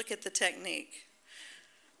 Just look at the technique.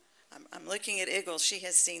 I'm looking at Igel. She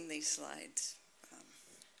has seen these slides.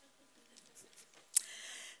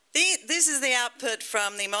 This is the output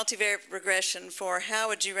from the multivariate regression for how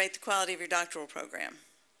would you rate the quality of your doctoral program.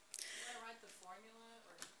 Do you want to write the formula,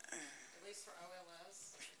 or at least for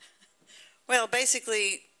OLS? Well,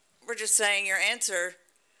 basically, we're just saying your answer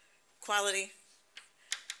quality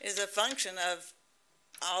is a function of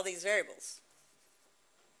all these variables.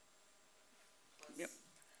 Yep.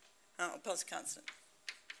 Oh, plus constant.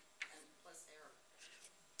 And plus error.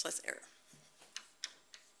 Plus error.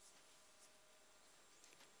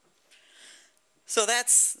 So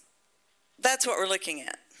that's what we're looking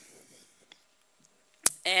at.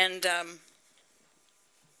 And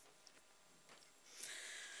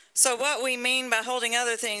so what we mean by holding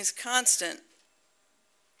other things constant,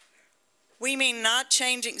 we mean not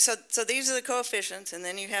changing. So these are the coefficients, and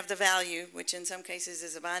then you have the value, which in some cases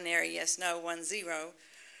is a binary yes, no, 1, 0,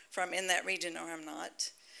 from in that region or I'm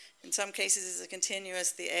not. In some cases it's a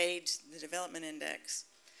continuous, the age, the development index.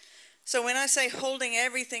 So when I say holding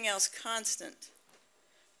everything else constant,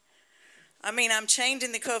 I mean I'm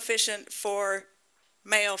changing the coefficient for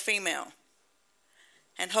male, female,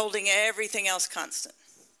 and holding everything else constant,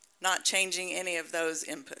 not changing any of those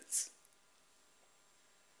inputs.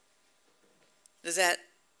 Does that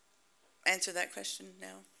answer that question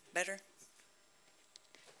now better?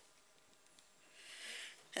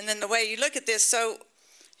 And then the way you look at this, so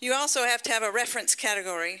you also have to have a reference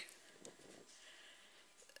category.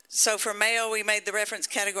 So for male, we made the reference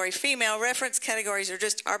category female. Reference categories are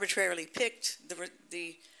just arbitrarily picked.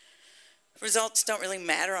 The results don't really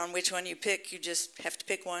matter on which one you pick. You just have to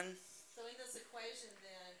pick one. So in this equation,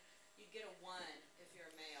 then, you'd get a 1 if you're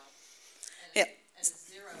a male, and, Yeah. and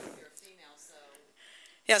a 0 if you're a female, so...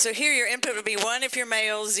 Yeah, so here your input would be 1 if you're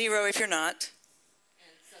male, 0 if you're not.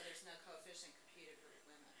 And so there's no coefficient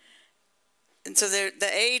And so the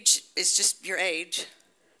age is just your age.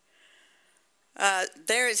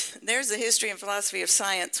 There's the history and philosophy of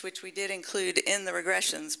science, which we did include in the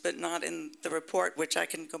regressions, but not in the report, which I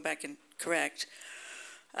can go back and correct.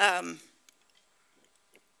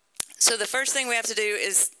 So the first thing we have to do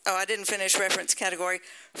is, I didn't finish reference category.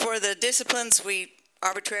 For the disciplines, we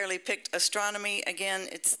arbitrarily picked astronomy. Again,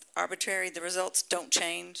 it's arbitrary. The results don't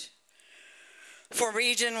change. For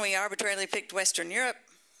region, we arbitrarily picked Western Europe.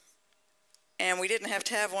 And we didn't have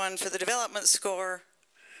to have one for the development score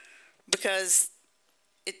because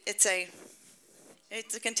it's a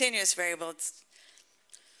continuous variable. It's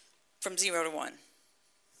from 0 to 1.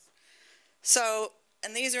 So,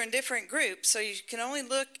 and these are in different groups, so you can only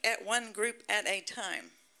look at one group at a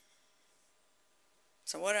time.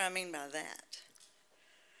 So what do I mean by that?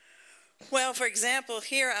 Well, for example,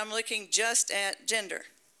 here I'm looking just at gender.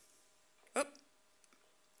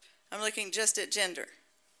 I'm looking just at gender.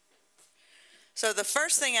 So the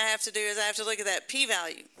first thing I have to do is I have to look at that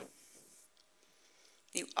p-value.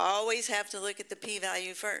 You always have to look at the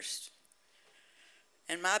p-value first.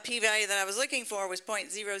 And my p-value that I was looking for was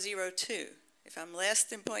 0.002. If I'm less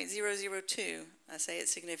than 0.002, I say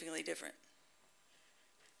it's significantly different.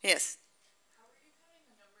 Yes? How were you counting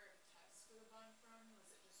the number of tests for the bond from? Was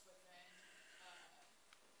it just within?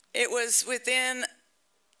 It was within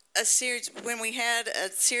a series, when we had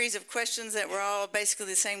a series of questions that were all basically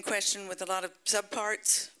the same question with a lot of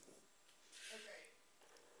subparts. Okay.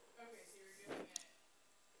 Okay, so you're doing it.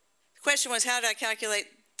 The question was, how did I calculate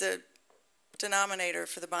the denominator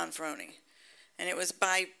for the Bonferroni? And it was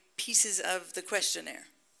by pieces of the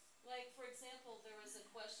questionnaire. Like, for example, there was a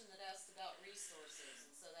question that asked about resources,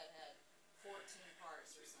 and so that had 14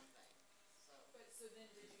 parts or something. So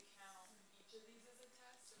then did you count each of these as a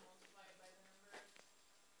test and multiply it by the number of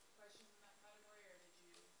questions in that category, or did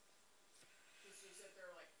you, because you said there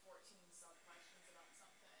were like 14 sub-questions about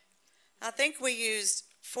something? I think we used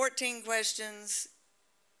 14 questions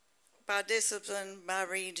by discipline, by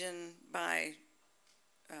region, by...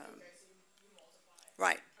 Okay, so you multiply.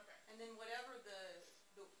 Right. Okay. And then whatever the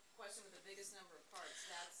question with the biggest number of parts,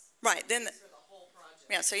 that's Right, then for the whole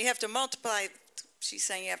project. yeah, so you have to multiply, she's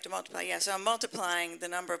saying you have to multiply, yeah, so I'm multiplying the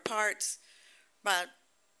number of parts by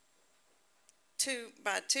two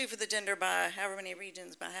for the gender, by however many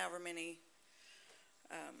regions, by however many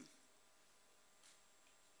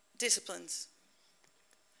disciplines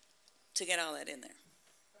to get all that in there.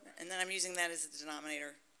 And then I'm using that as the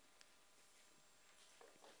denominator.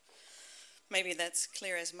 Maybe that's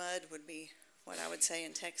clear as mud would be what I would say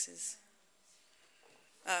in Texas.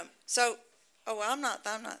 I'm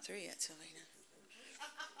not through yet, Selena.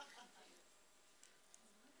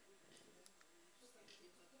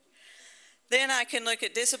 Then I can look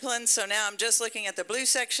at disciplines. So now I'm just looking at the blue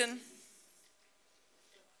section.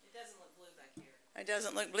 It doesn't look blue back here. It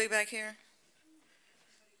doesn't look blue back here.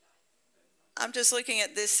 I'm just looking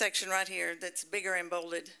at this section right here that's bigger and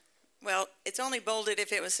bolded. Well, it's only bolded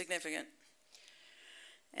if it was significant.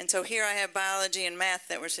 And so here I have biology and math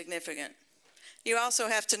that were significant. You also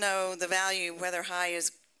have to know the value, whether high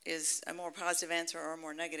is a more positive answer or a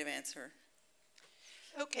more negative answer.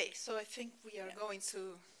 Okay, so I think we are going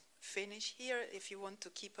to finish here. If you want to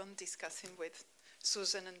keep on discussing with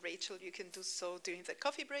Susan and Rachel, you can do so during the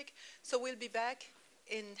coffee break. So we'll be back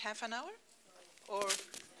in half an hour? Or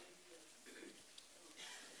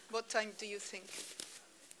what time do you think?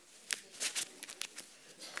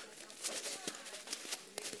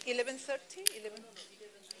 11:30? 11.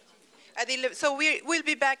 At 11. So we'll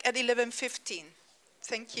be back at 11:15.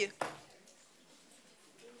 Thank you.